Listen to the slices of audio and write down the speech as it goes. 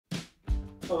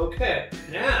Okay,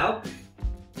 now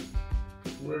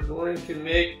we're going to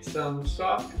make some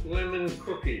soft lemon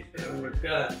cookies. And we've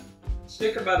got a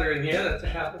stick of butter in here, that's a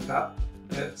half a cup.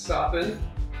 That's softened.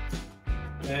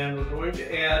 And we're going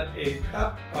to add a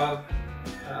cup of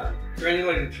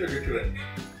granulated sugar to it.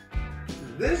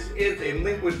 This is a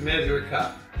liquid measure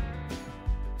cup,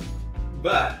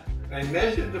 but I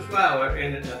measured the flour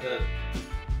in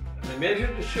I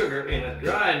measured the sugar in a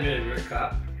dry measure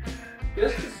cup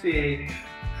just to see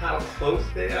how close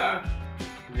they are.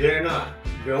 They're not.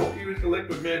 Don't use the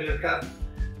liquid measure cup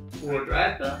for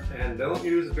dry stuff, and don't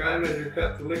use the dry measure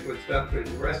cup for liquid stuff,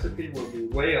 because the recipe will be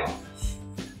way off.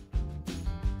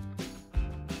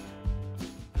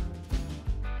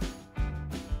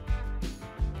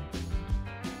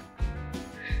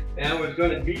 And we're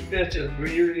going to beat this as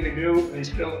we usually do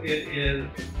until it is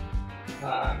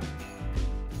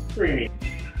creamy.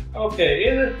 Okay,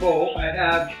 in this bowl I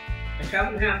have a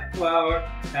cup and a half of flour,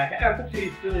 a half a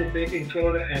teaspoon of baking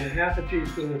soda, and a half a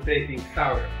teaspoon of baking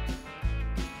powder.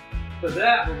 For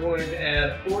that, we're going to add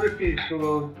a quarter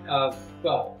teaspoon of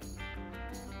salt.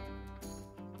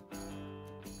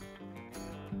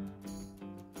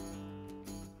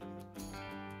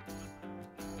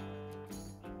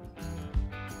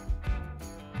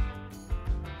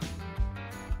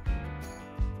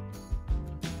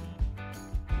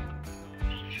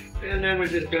 And then we're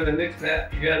just going to mix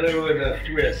that together with a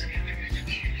whisk.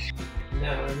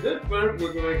 Now in this one,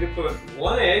 we're going to put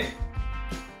 1 egg,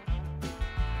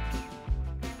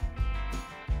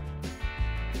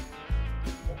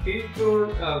 a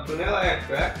teaspoon of vanilla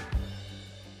extract,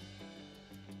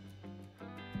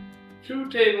 2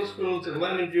 tablespoons of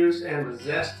lemon juice and the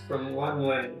zest from 1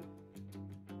 lemon.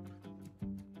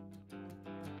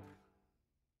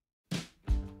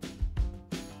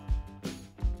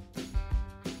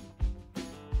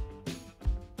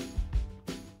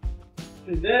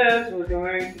 And then we're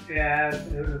going to add,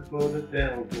 and slow this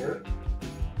down here,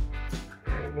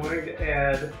 we're going to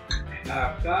add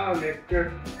our flour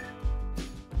mixture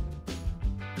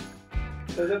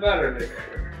to the butter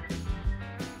mixture.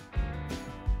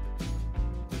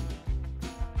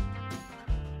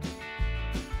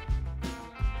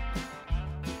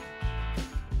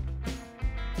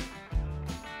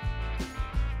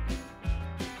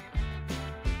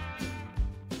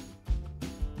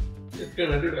 Just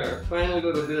going to do our final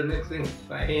little bit of mixing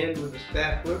by hand with the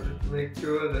spatula just to make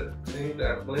sure that things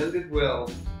are blended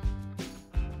well.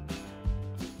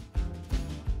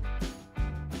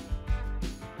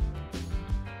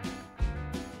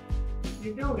 If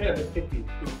you don't have a cookie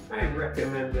scoop, I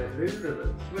recommend that these are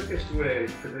the slickest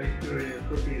ways to make sure your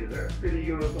cookies are pretty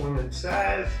uniform in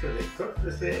size, so they cook at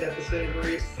the same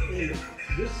rate.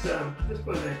 This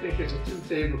one I think is a 2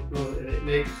 tablespoons, and it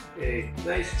makes a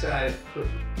nice sized cookie.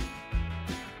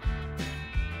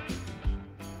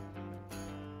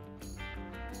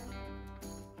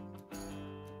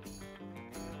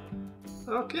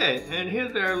 Okay, and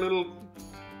here's our little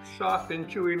soft and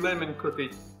chewy lemon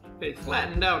cookie. They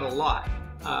flattened out a lot.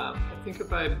 I think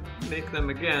if I make them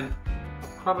again,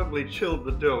 I'll probably chill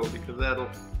the dough because that'll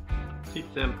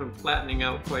keep them from flattening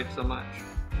out quite so much.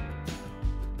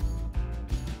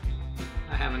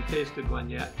 I haven't tasted one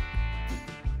yet.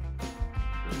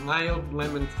 A mild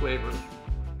lemon flavor.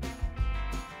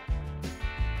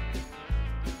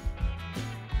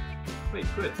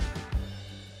 Quite good.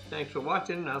 Thanks for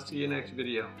watching, and I'll see you next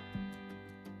video.